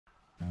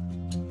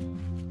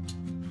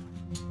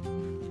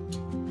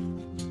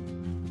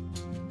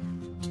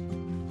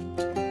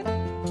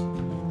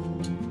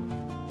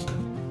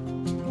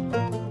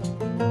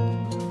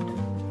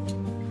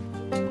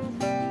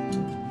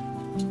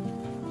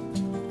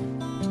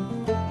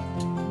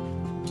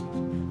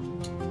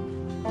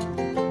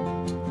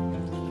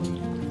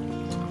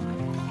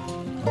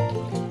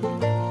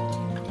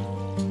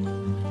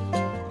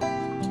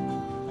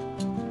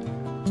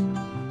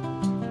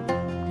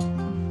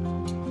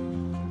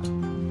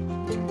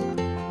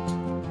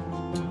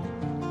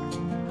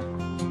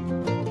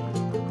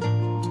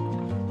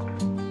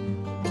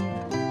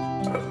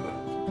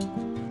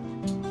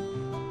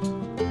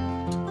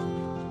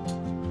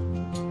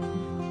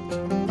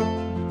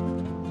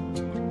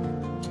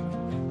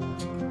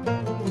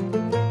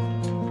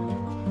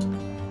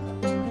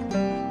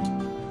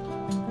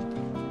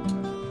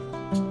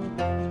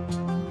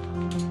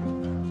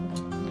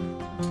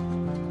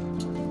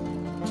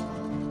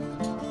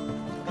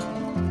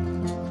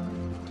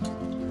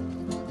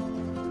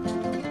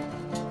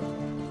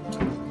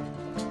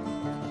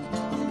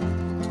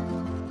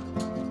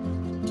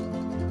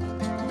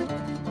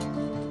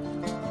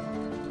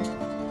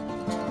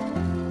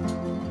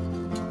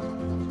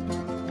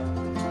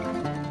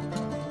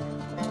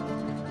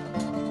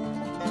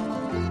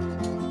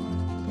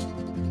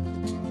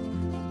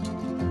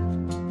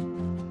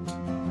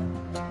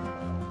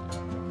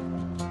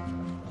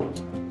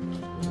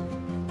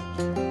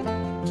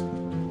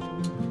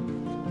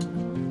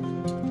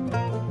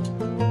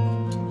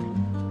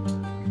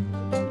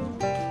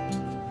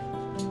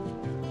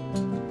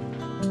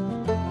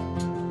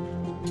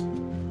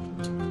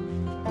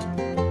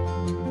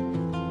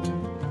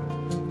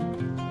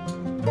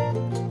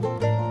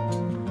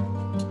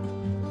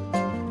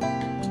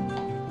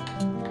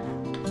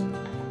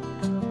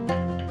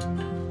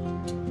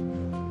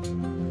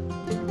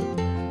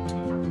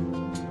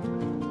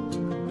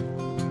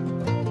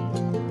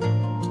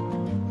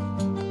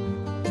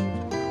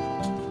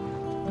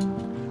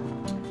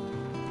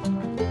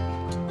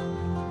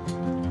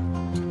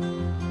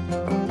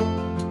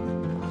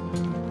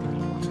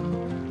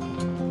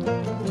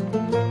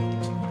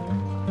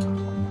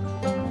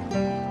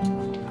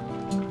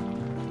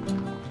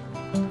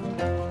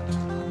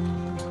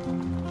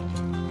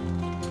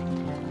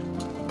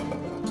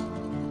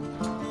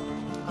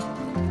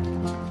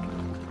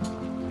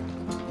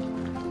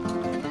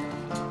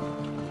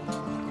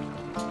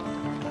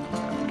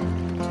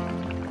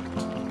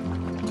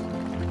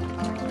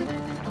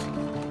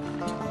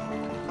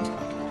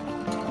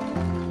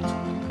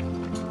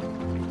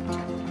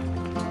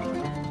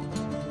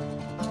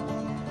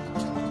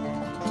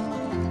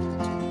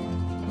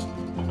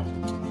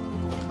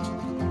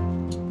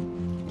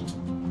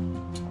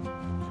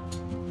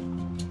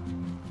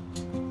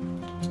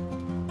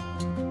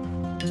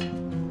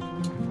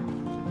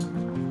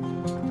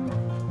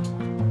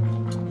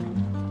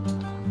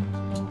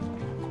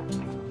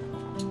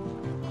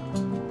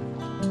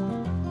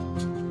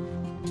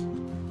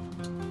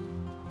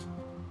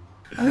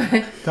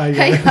Hi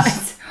Hey guys.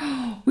 guys,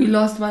 we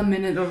lost 1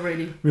 minute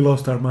already We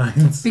lost our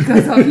minds.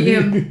 because of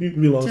him.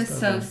 We lost Just our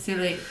so minds.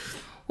 silly.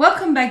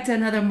 Welcome back to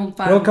another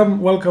mukbang.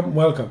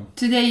 Welcome.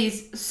 Today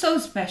is so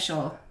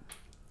special.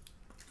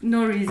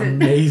 No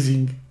reason.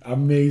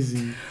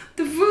 Amazing.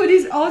 The food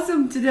is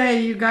awesome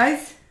today, you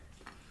guys.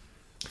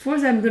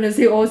 First, I'm gonna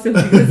say awesome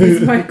because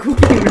it's my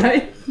cooking,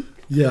 right?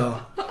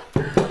 Yeah.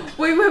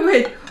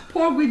 Wait.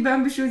 Pork with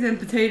bamboo shoots and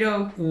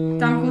potato.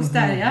 Tangkhul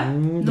style, yeah?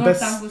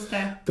 North Tangkhul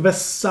style. The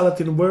best salad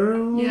in the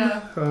world. Yeah.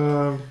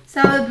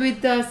 Salad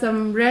with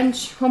some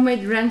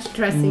homemade ranch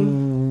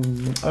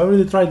dressing. I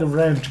already tried the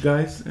ranch,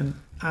 guys, and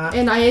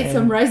I ate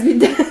some rice with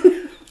that.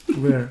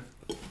 Where?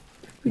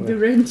 With the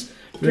ranch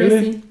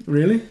dressing.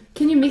 Really?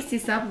 Can you mix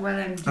this up while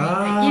I'm doing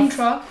the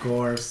intro? Of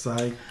course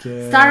I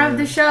can. Star of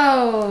the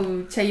show,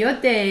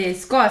 Chayote,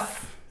 Scos.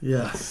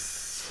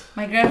 Yes.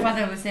 My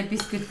grandfather was a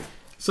biscuit.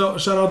 So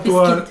shout out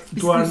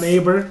to our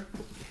neighbor.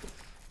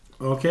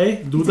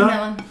 Okay,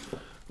 Duda.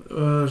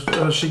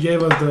 She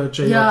gave us the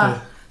chayote. Yeah,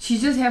 she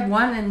just had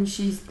one, and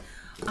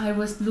I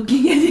was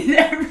looking at it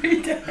every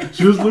day.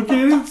 She was looking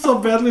at it so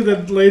badly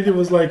that lady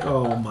was like,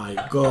 "Oh my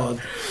god."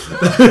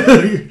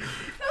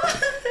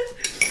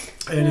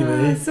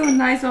 Anyway. So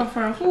nice of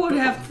her. Who would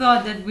have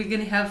thought that we're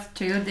gonna have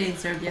chayote in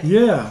Serbia?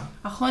 Yeah.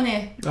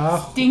 AXONE.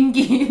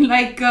 Stinky,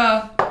 like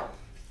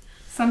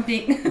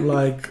something.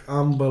 Like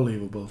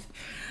unbelievable.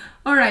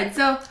 Alright,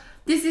 so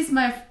this is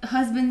my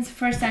husband's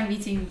first time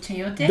eating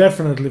chayote.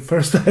 Definitely,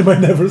 first time I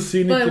never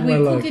seen it in my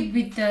life. But we cook it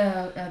with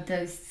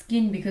the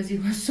skin because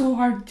it was so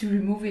hard to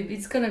remove it.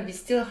 It's gonna be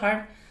still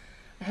hard.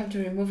 I have to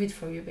remove it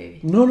for you, baby.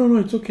 No,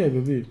 it's okay,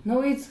 baby. No,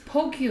 it's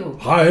poke you.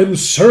 I'm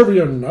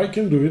Serbian, I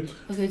can do it.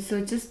 Okay,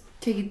 so just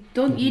take it.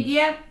 Don't eat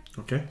yet.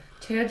 Okay.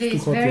 Chayote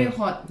is very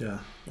hot. Yeah,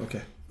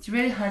 okay. It's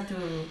really hard to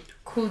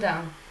cool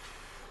down.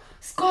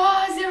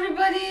 Scores,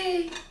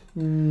 everybody!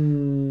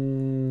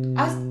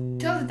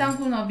 Tell the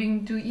Tangkhul now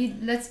being to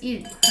eat. Let's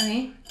eat,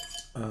 honey.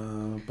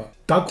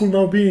 Tangkhul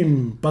now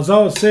beam.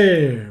 Pazao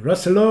se,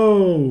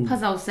 Raselo.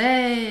 Pazao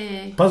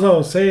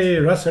se.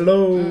 Raselo.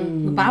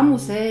 Mukbang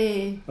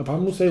se.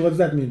 Mukbang se, what's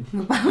that mean?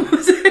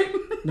 Mukbang se.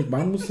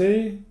 Mukbang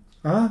se?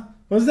 Huh?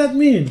 What's that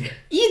mean?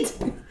 Eat.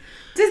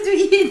 Just to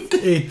eat.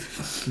 Eat.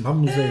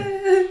 Mukbang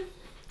se.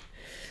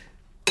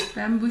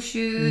 Bamboo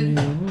shoot.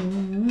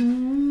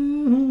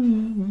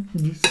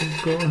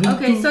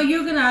 Okay, so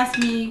you're gonna ask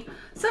me.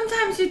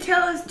 Sometimes you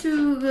tell us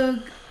to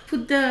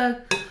put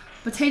the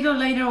potato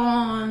later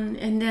on,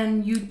 and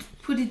then you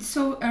put it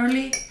so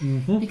early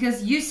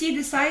because you see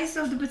the size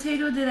of the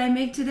potato that I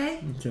make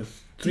today.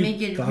 Just make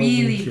it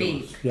really kilos.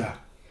 big. Yeah.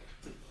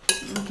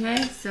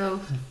 Okay, so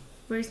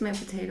where's my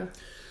potato?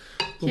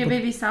 Here,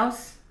 baby,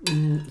 sauce.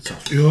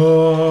 Sauce.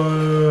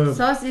 Yeah.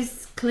 Sauce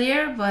is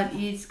clear, but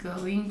it's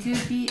going to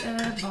be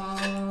a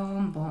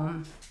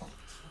bomb.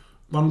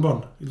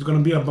 Bonbon. It's gonna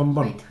be a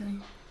bonbon. Wait,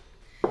 honey.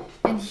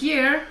 And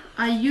here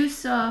I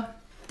use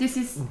this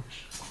is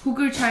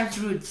hooker chives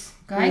roots,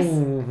 guys.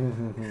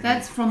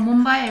 That's from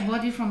Mumbai. I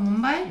bought it from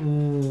Mumbai,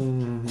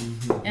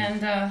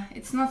 and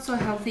it's not so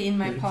healthy in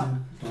my pot.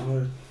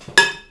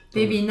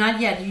 Baby, not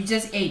yet. You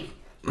just ate.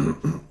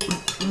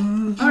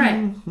 All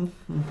right.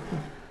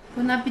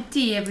 Bon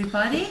appetit,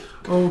 everybody.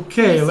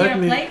 Okay,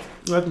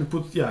 let me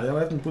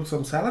put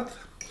some salad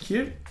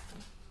here.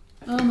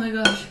 Oh my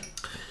gosh.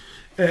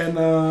 And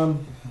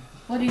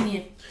what do you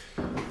need?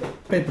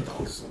 paper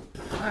towels.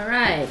 All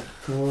right.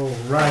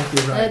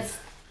 Right. Let's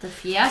the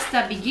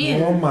fiesta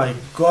begin. Oh my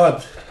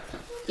god.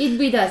 Eat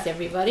with us,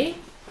 everybody.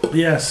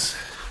 Yes.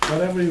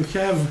 Whatever you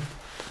have,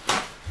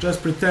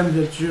 just pretend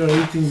that you are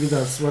eating with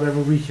us.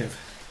 Whatever we have.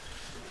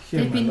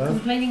 Here, They've been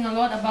complaining a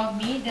lot about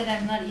me that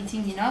I'm not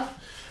eating enough.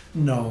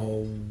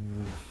 No.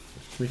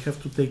 We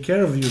have to take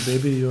care of you,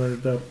 baby. You are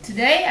the.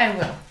 Today I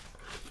will.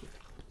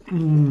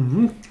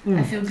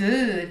 I feel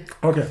good.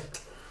 Okay.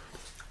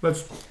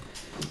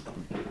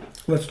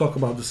 Let's talk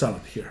about the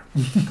salad here.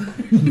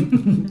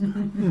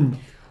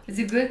 Is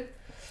it good?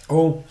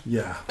 Oh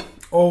yeah.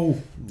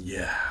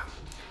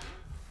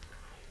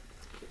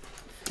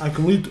 I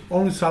can eat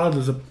only salad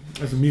as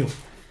a meal.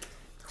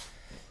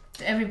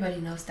 Everybody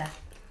knows that.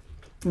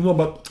 No,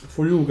 but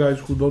for you guys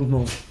who don't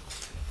know,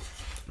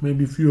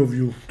 maybe few of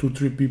you,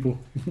 2-3 people.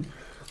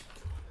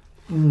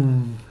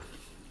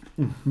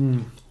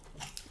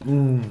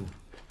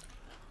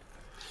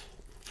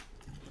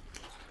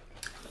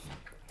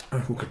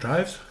 Hooker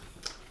chives.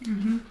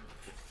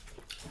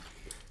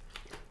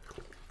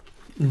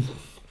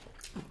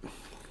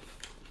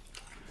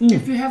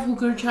 If you have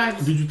hooker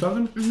chives. Did you tell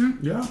them?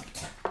 Yeah.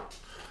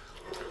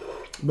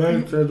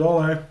 But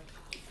 $1.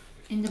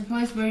 In the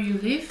place where you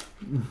live,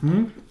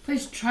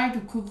 please try to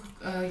cook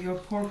your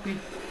pork with,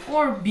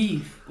 or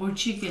beef or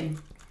chicken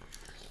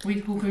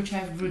with hooker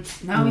chive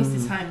roots. Now is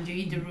the time to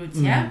eat the roots,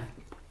 yeah?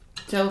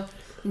 So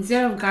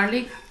instead of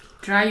garlic,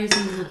 try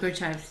using the hooker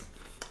chives.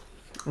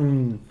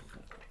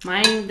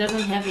 Mine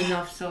doesn't have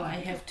enough, so I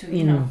have to,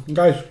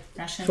 Guys,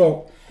 ration.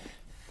 so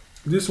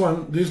this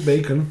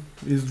bacon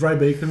is dry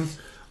bacon.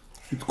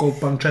 It's called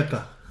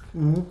pancetta.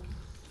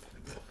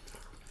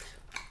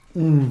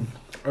 And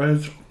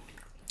it's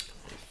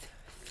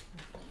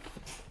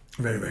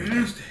Very, very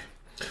tasty.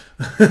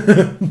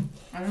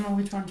 I don't know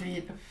which one to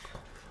eat.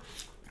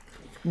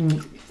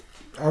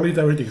 I'll eat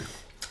everything.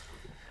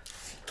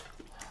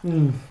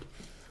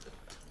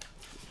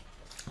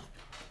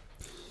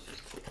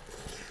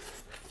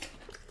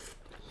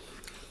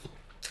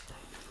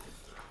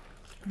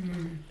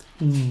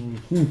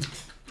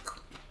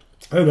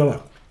 Hey,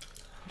 Bella.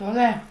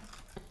 Dole.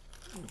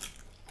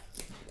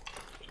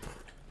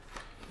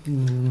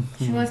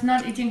 She was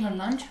not eating her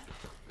lunch,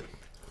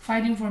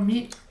 fighting for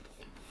meat.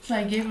 So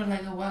I gave her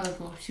like a while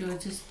ago. She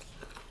was just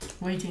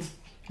waiting.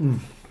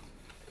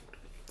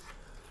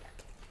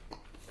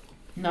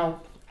 No.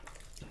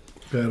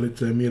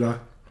 Perlice, Mira.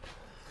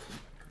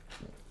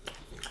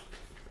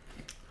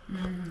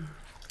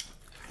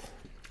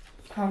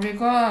 How we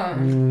go?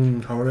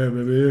 How are you,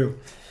 baby?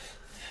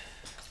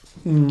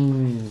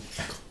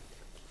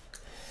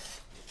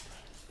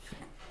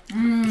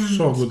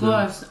 So good.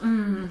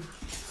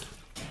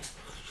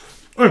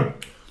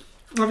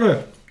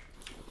 Okay.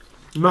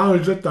 Now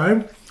is the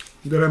time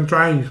that I'm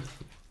trying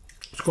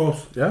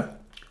skos, yeah?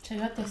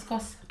 Chayote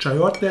skos.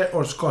 Chayote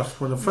or skos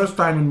for the first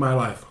time in my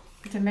life.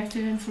 It's a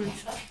Mexican fruit.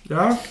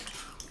 Yeah?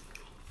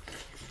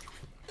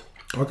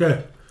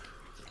 Okay.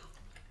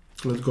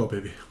 Let's go,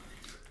 baby.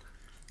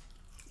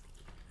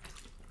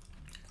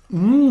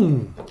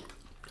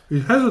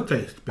 It has a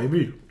taste,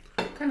 baby.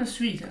 Kind of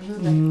sweet, a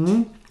little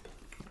bit.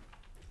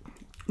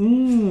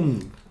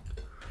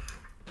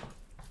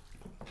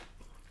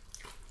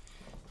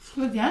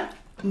 Good, yeah?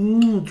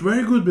 It's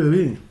very good,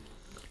 baby.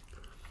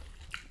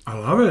 I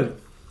love it.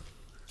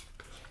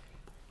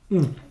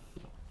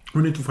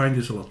 We need to find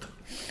this a lot.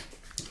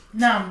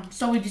 Now,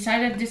 so we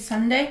decided this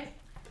Sunday.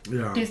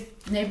 Yeah. This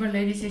neighbor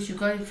lady says she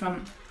got it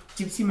from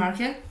Gypsy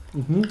Market.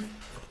 You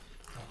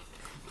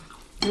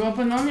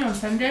open only on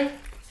Sunday,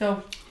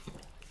 so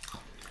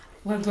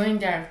we're going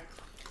there.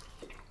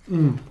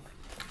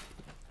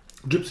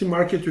 Gypsy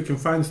Market, you can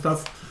find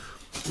stuff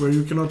where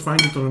you cannot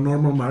find it on the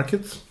normal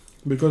markets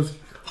because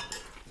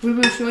we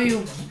will show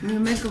you. We'll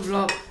make a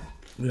vlog.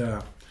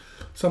 Yeah,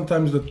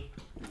 sometimes the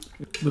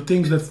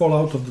things that fall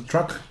out of the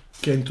truck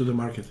came to the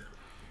market.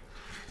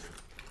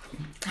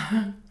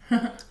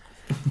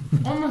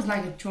 Almost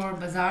like a chore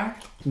bazaar.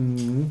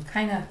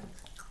 Kinda.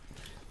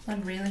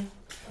 Not really.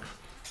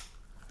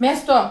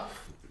 Mesto!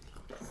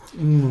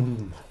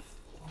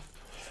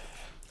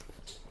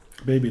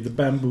 Baby, the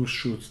bamboo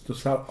shoots, the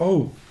sal.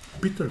 Oh,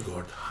 bitter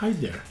gourd. Hi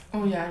there.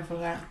 Oh yeah, I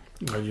forgot.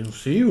 I didn't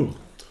see you.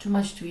 Too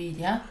much to eat,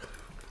 yeah?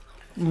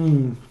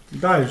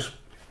 Guys,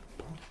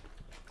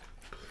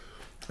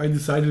 I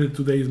decided that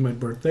today is my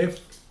birthday.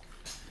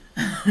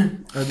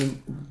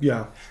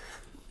 Yeah.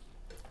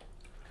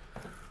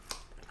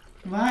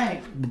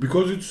 Why?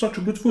 Because it's such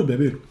a good food,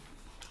 baby.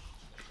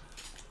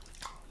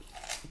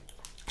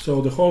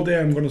 So the whole day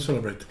I'm gonna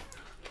celebrate.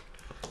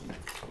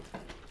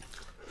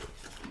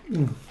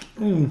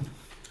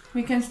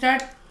 We can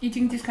start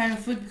eating this kind of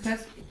food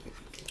because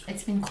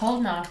it's been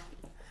cold now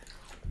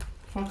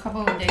for a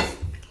couple of days.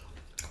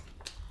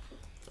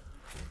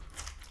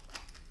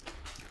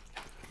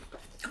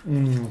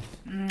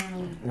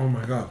 Oh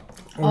my god.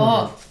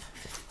 Oh,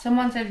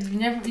 someone said you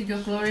never eat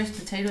your glorious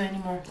potato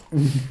anymore.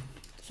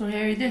 So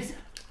here it is.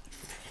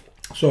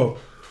 So,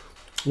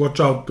 watch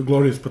out, the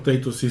glorious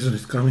potato season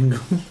is coming.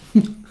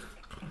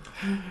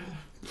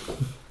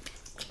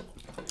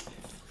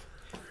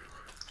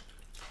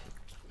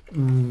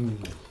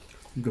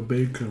 The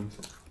bacon.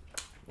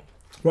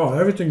 Wow,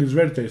 everything is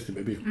very tasty,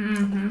 baby.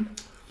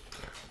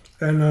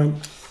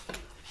 And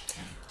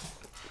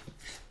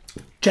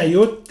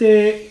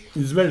chayote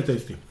is very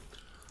tasty.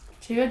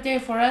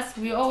 Chayote for us,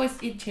 we always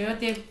eat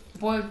chayote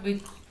boiled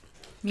with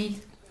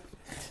meat.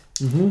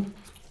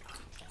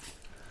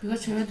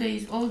 Because chayote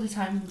is all the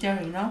time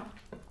there, you know?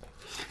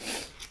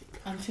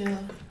 Until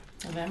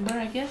November,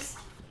 I guess.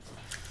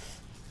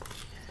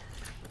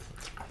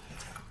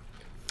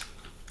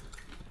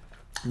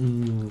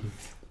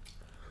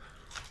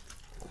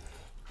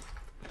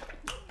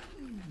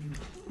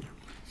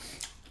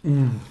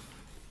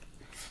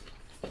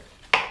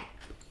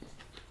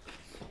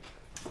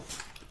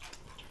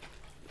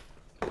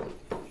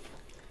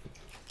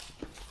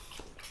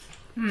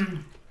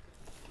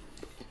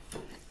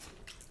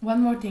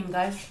 One more thing,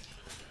 guys.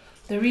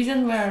 The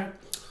reason we're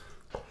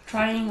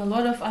trying a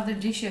lot of other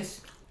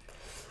dishes,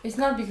 it's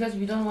not because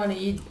we don't want to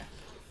eat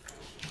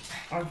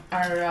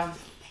our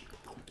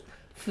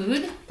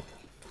food.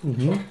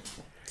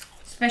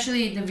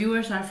 Especially the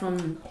viewers are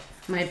from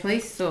my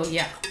place, so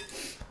yeah.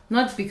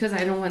 Not because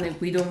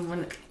we don't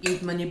want to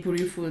eat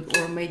Manipuri food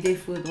or Mayday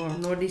food or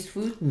Northeast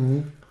food.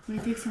 We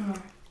take some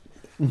more.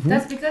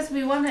 That's because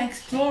we want to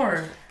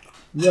explore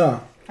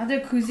other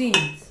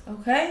cuisines,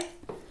 okay?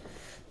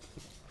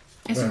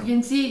 As you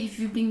can see, if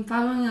you've been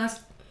following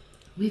us,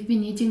 we've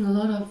been eating a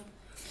lot of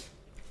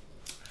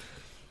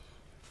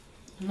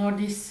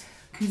Northeast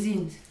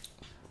cuisines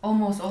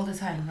almost all the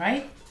time,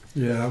 right?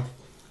 Yeah.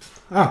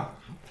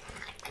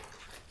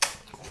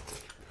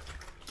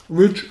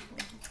 Which,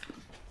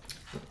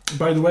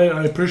 by the way,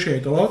 I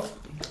appreciate a lot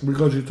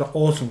because it's an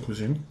awesome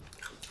cuisine.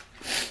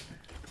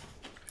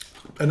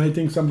 And I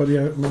think somebody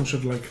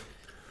mentioned like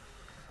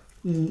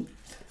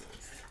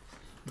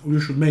we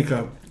should make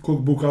a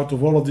cookbook out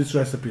of all of these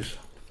recipes.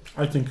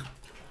 I think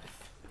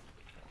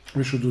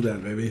we should do that,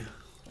 maybe.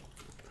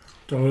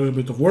 It's a little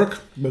bit of work,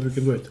 but we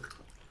can do it.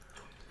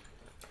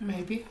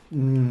 Maybe.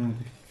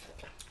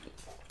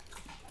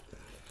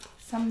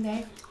 Someday.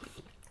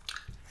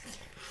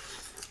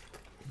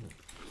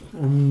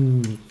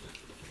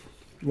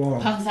 Wow.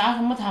 ผักษาเข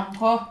ามาทำ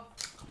พอ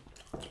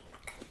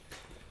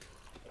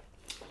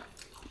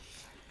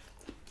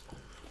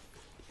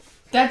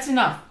That's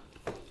enough.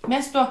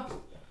 Mesto.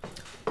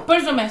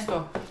 Perso mesto.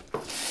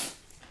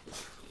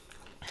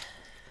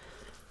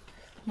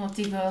 Not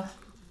even.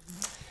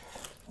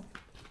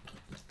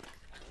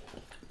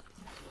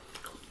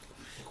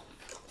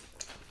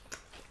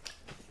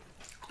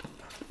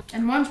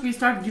 And once we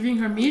start giving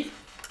her meat,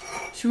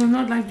 she will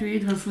not like to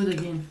eat her food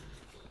again.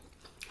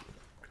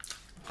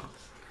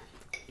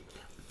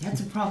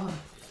 That's a problem.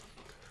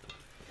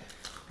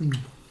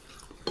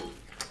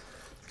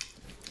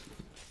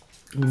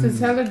 Is the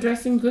salad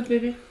dressing good,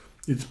 baby?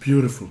 It's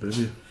beautiful,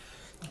 baby.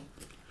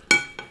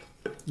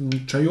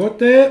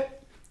 Chayote.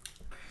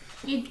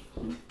 Eat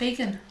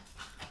bacon.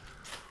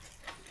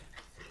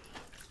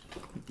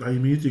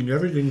 I'm eating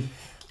everything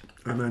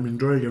and I'm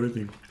enjoying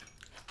everything.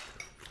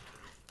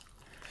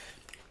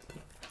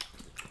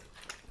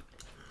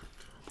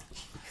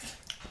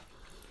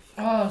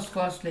 Oh,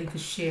 Scott's like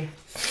a shit.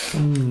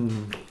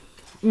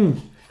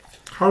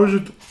 How is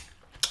it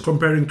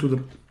comparing to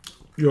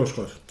your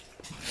Scotch?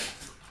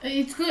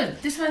 It's good.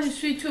 This one is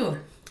sweet too.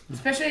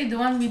 Especially the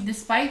one with the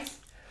spikes.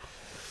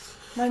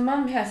 My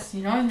mom has,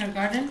 you know, in her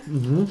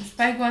garden.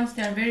 Spike ones,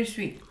 they are very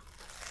sweet.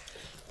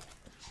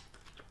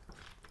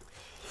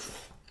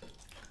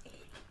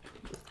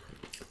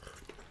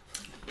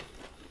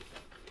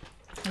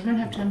 I don't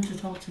have time to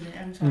talk today.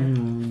 I'm sorry.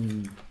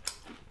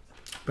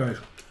 Guys,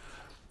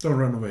 don't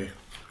run away.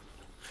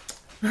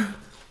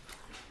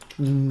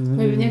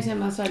 Maybe next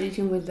time I'll start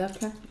eating with that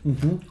pan.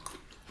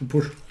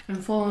 Push.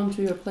 And fall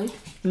onto your plate.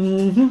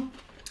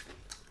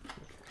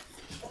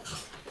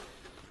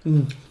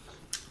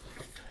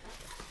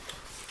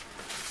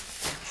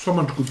 So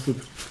much good food.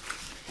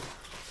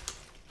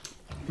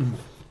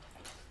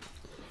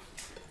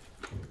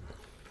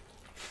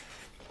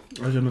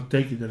 I cannot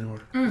take it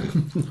anymore.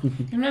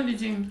 You're not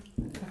eating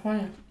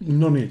papaya.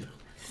 No need.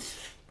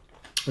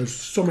 There's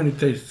so many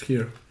tastes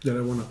here that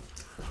I wanna.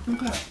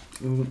 Okay.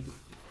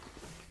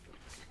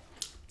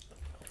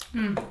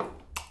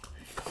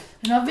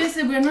 And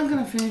obviously we're not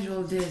gonna finish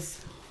all this.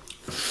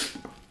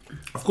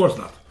 Of course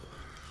not.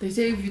 They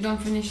say if you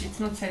don't finish, it's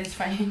not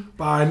satisfying.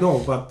 I know,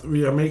 but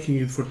we are making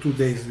it for 2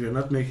 days. We are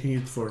not making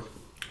it for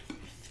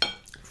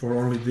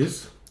only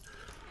this.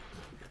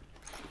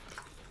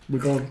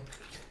 Because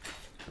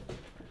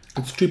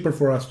it's cheaper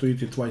for us to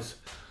eat it twice.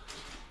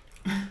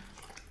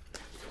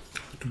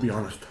 To be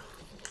honest.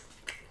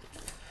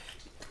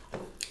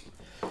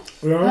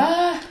 We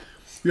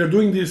are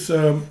doing this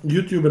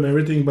YouTube and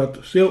everything,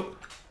 but still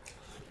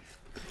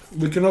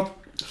we cannot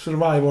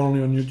survive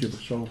only on YouTube,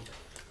 so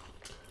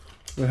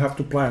we have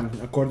to plan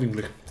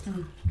accordingly.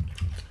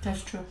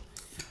 That's true.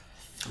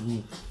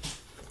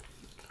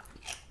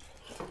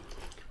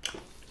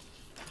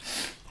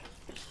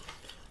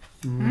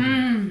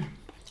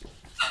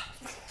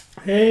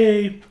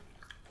 Hey!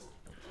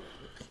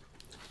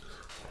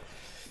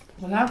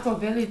 Well,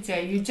 Billy,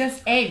 you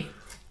just ate.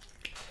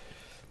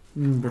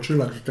 But she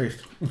likes the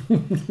taste.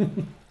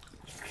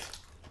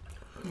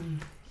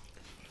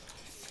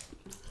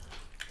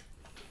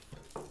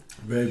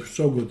 Babe,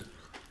 so good.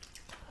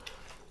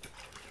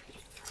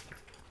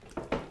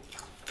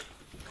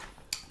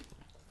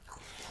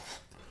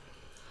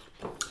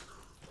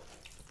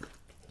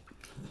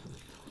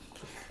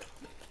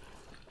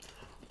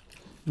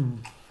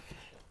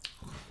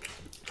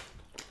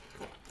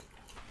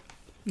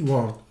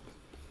 Wow.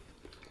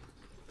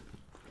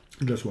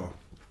 Just wow.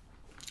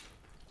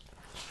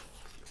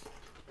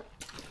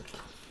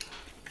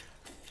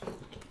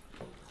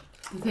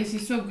 The taste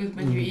is so good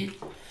when you eat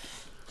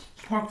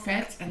pork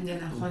fat and then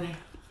AXONE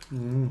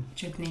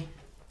chutney.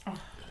 Oh.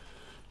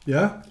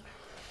 Yeah?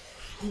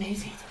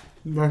 Amazing.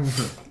 No.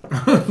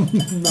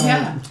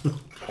 Yeah.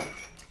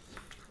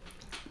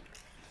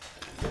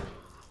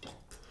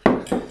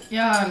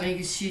 Yeah,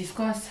 like she's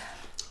got.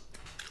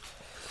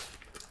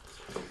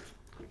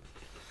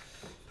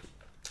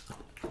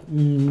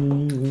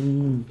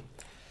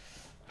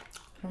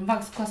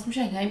 Rumbax kosm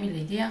şey ne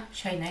milli ya?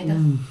 Şey neydi?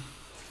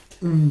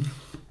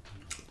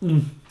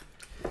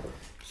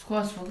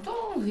 Squash fogdo,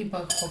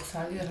 liba kok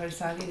sali da, her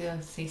sali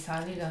da, say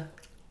sali da.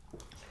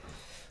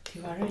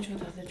 Tigare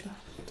çoda da çoda.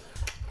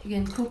 You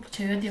can cook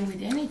chayote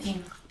with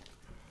anything.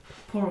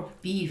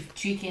 Pork, beef,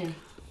 chicken.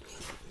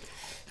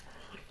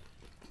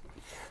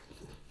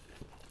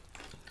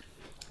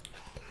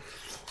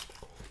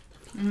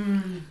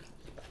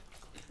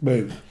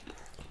 Babe.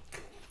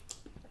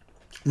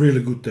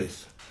 Really good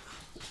taste.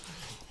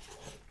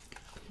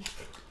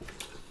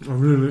 I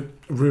really,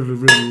 really,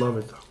 really love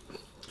it.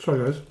 Sorry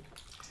guys.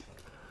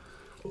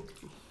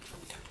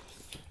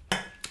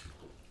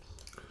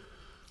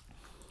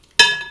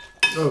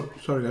 Oh,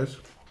 sorry guys.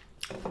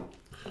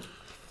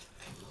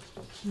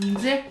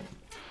 The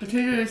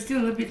potato is still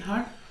a little bit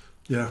hard.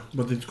 Yeah,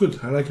 but it's good.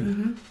 I like it.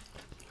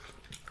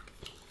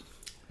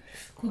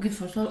 Cook it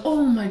for so.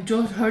 Oh, my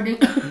jaw's hurting.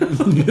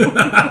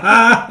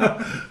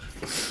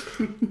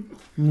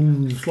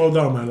 Slow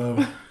down, my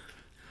love.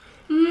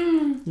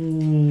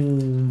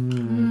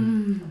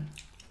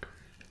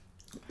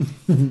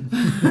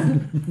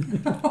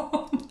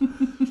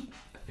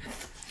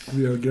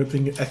 We are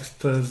getting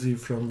ecstasy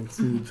from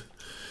food.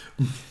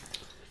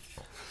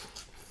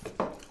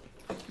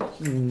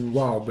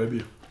 Wow,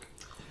 baby.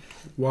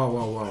 Wow,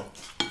 wow, wow.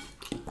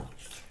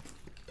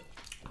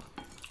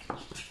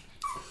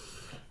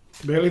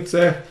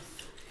 Belice.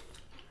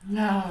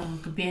 No,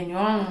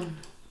 companion.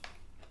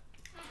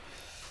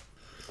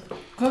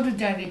 Go to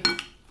daddy.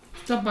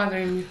 Stop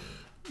bothering me.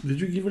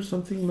 Did you give her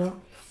something now?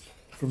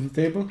 From the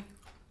table?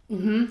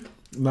 Mm-hmm.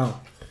 No.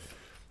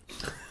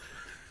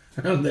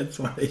 That's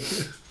why.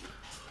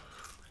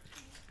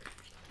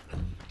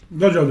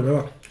 Dođi ovdje,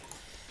 Bela.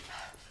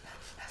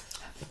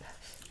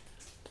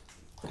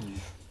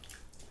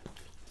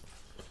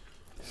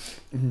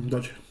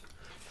 Dođi.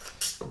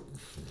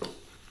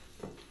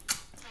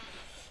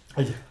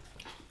 Ajde.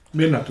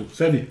 Mirna tu,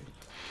 sedi.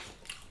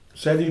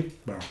 Sedi.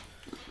 Bravo.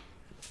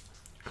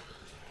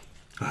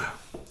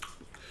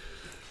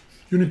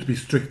 You need to be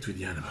strict with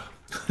the animal.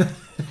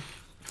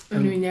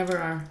 And we never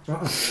are.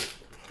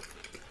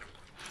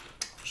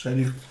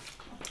 Sedi.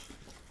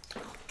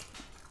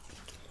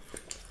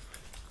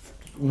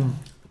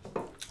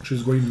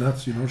 She's going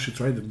nuts, you know, she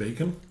tried the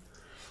bacon.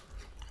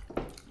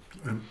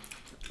 And,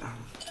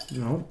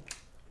 you know,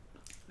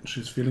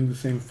 she's feeling the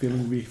same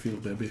feeling we feel,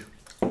 baby.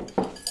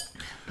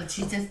 But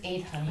she just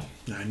ate, honey.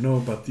 I know,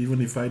 but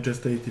even if I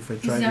just ate, if I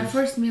tried This is our it...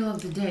 first meal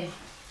of the day.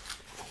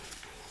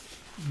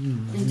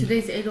 And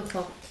today's 8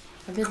 o'clock.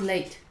 A bit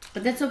late.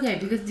 But that's okay,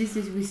 because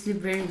we sleep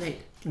very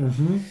late.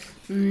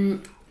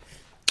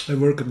 I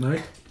work at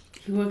night.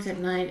 He works at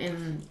night,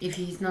 and if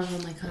he's not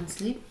home, I can't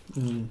sleep.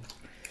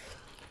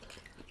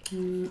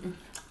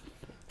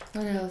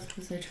 What else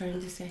was I trying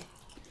to say?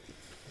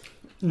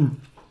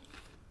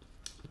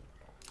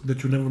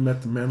 That you never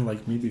met a man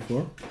like me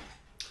before.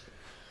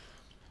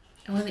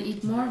 I want to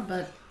eat more,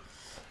 but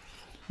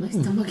my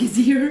stomach is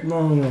here.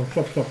 No,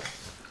 stop.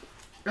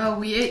 Oh,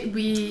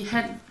 we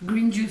had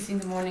green juice in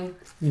the morning.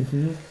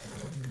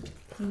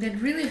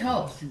 That really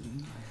helps.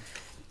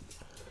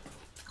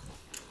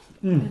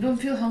 I don't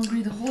feel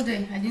hungry the whole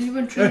day. I didn't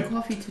even drink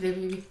coffee today,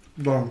 baby.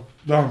 Down.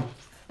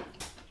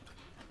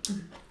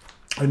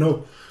 I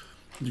know.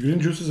 The green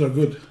juices are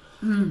good.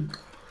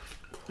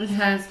 It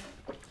has.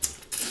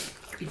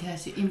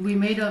 We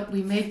made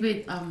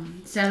with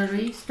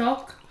celery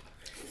stalk,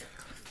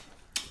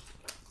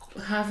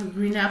 half a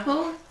green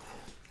apple,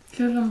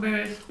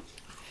 cucumbers,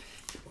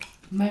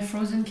 my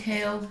frozen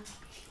kale,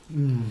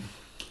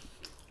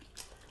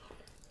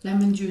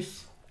 lemon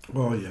juice.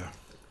 Oh yeah.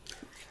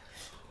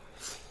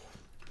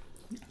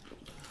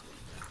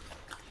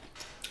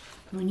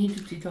 We need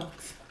to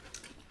detox.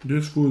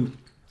 This food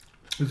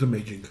is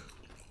amazing.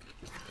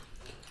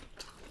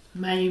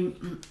 My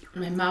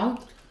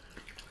mouth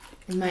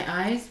and my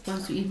eyes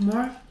wants to eat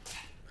more.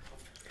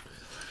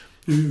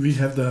 We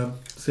have the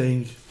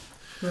saying.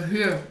 We're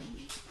here.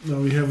 No,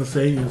 we have a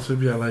saying in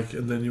Serbia, like,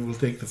 and then you will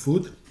take the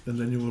food, and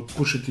then you will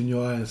push it in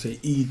your eye and say,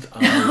 "Eat."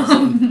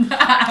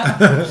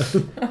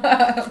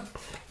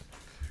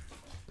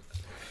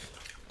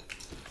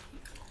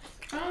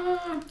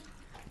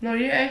 No,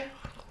 yeah.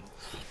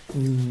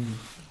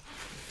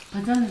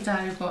 I don't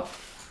know.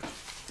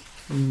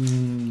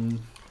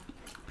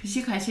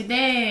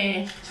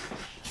 피시가시대.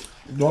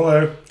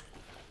 Dollar.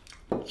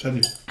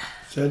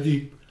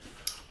 Sedi.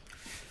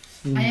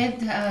 I had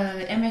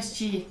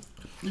MSG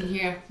in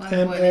here.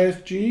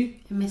 MSG?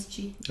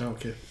 MSG. Oh,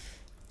 okay.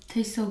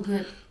 Tastes so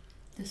good,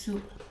 the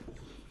soup.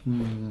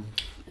 And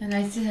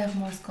I still have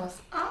more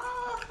sauce.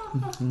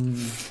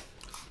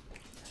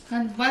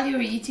 And while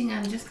you're eating,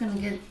 I'm just gonna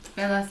get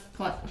Bella's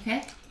pot,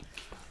 okay?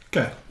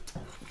 Okay.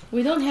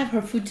 We don't have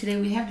her food today,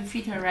 we have to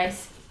feed her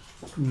rice.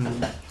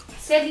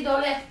 Sedi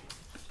dole.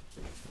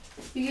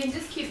 You can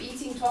just keep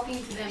eating, talking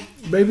to them.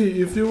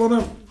 Baby, if you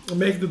wanna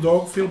make the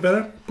dog feel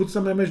better, put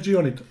some MSG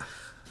on it.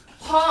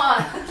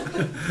 Hot!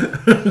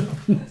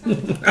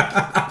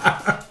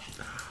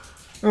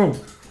 Oh,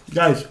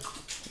 guys.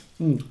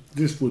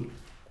 This food.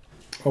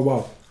 Oh,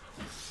 wow.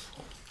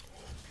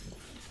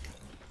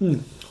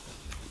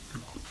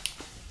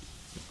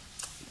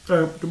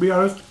 To be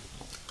honest,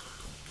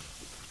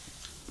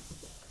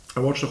 I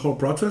watched the whole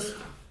process.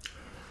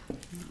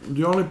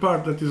 The only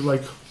part that is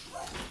like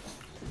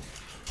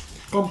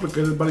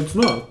complicated, but it's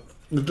not.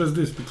 It's just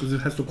this, because it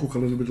has to cook a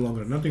little bit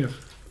longer. Nothing else.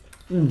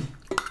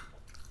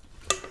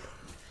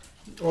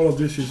 All of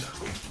this is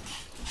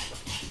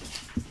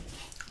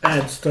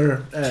add,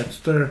 stir,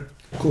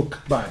 cook,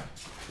 bye.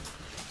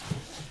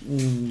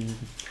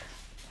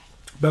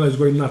 Bella is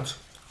going nuts.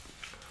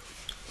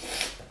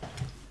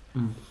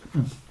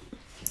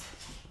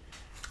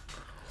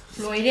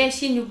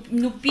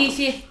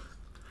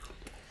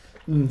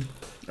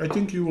 I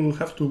think you will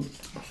have to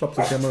stop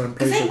the camera and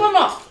play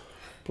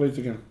it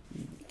again.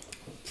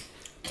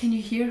 Can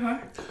you hear her?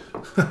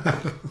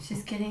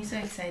 She's getting so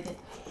excited.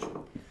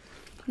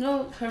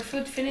 No, her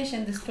food finished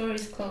and the store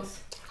is closed.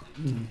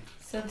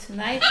 So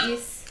tonight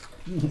is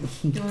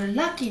your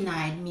lucky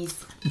night,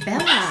 Miss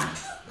Bella.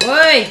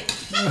 Oi!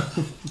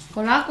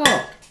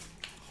 Polako!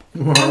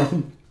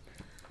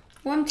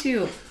 Want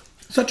you?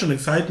 Such an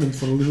excitement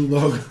for a little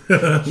dog.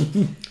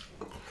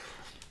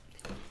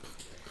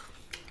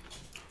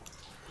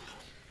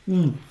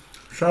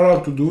 Shout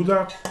out to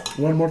Duda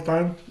one more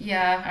time.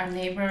 Yeah, our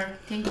neighbor.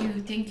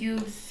 Thank you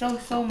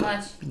so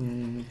much.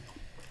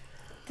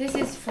 This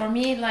is for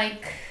me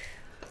like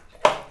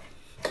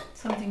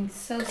something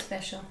so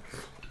special.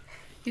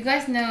 You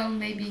guys know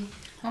maybe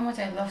how much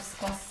I love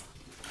squash.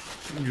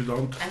 You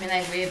don't? I mean,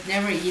 I've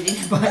never eaten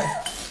it, but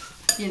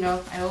you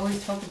know, I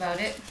always talk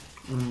about it.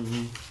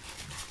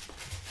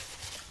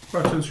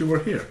 But since you were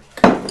here.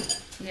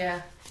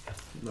 Yeah.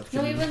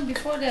 No, even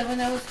before that, when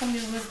I was coming,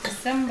 it was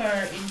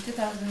December in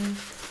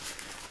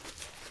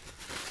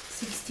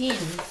 2016,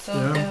 so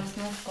there was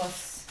no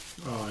squash.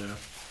 Oh, yeah.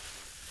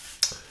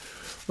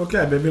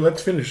 Okay, baby,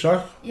 let's finish,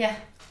 huh? Yeah.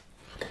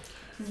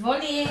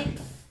 Zvoli!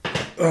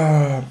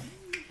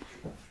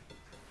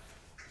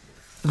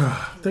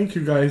 Thank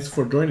you guys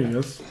for joining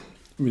us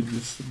with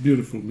this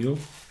beautiful meal.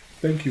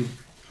 Thank you,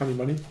 Honey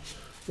Bunny,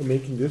 for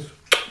making this.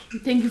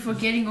 Thank you for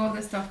getting all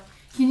the stuff.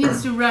 He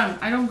needs to run.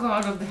 I don't go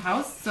out of the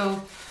house,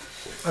 so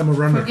I'm a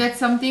runner. Forget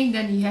something,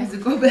 then he has to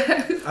go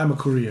back. I'm a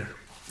courier.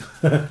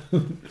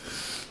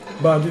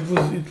 But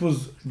it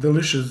was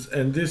delicious,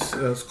 and this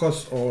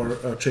squash or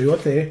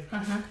chayote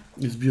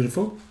is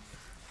beautiful.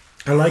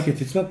 I like it.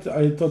 It's not.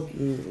 I thought.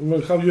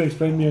 Well, how you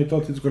explained me? I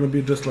thought it's gonna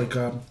be just like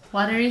a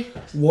watery.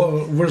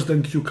 Worse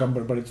than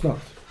cucumber, but it's not.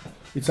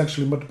 It's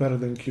actually much better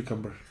than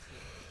cucumber.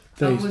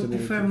 I would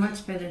prefer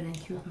much better than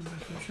cucumber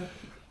for sure.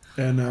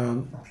 And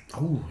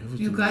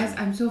you guys,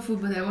 I'm so full,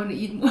 but I want to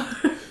eat more.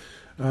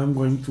 I'm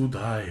going to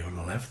die on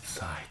the left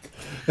side.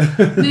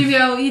 Maybe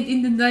I'll eat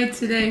in the night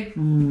today.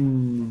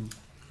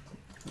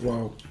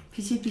 Wow.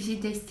 Pishi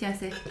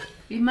destiase.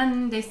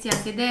 Biman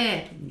destiase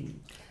de.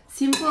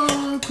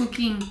 Simple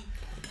cooking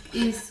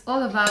is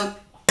all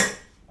about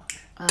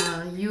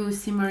you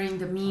simmering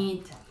the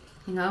meat,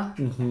 you know.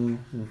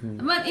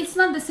 But it's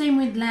not the same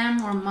with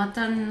lamb or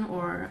mutton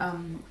or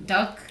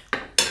duck.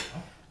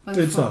 But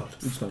it's not.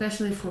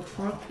 Especially for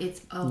pork,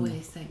 it's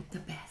always like the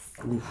best.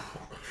 Oof.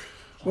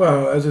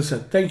 Well, as I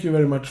said, thank you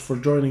very much for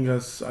joining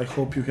us. I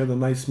hope you had a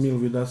nice meal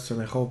with us,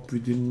 and I hope we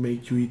didn't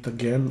make you eat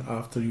again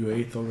after you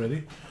ate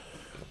already.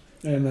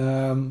 And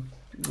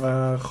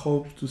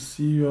hope to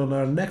see you on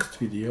our next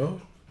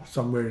video,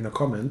 somewhere in the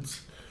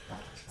comments.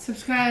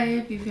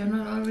 Subscribe if you're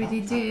not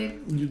already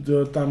did. You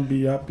do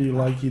thumbie, uppy,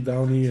 likey,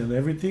 downy, and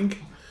everything.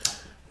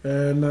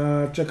 And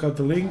check out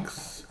the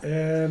links,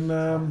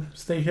 and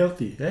stay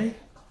healthy, eh?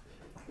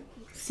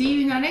 See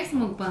you in our next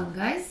mukbang,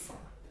 guys.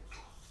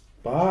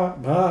 Bye.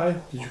 Bye.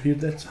 Did you hear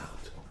that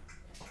sound?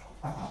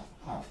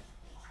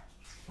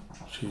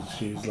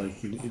 She's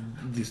like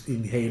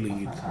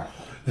inhaling it.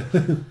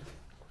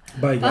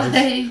 Bye, guys.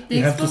 Bye.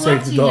 Thanks for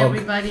watching,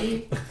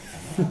 everybody.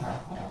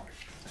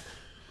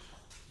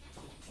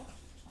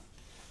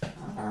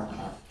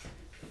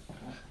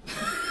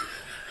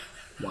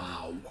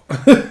 Wow.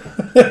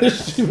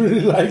 She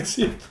really likes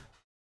it.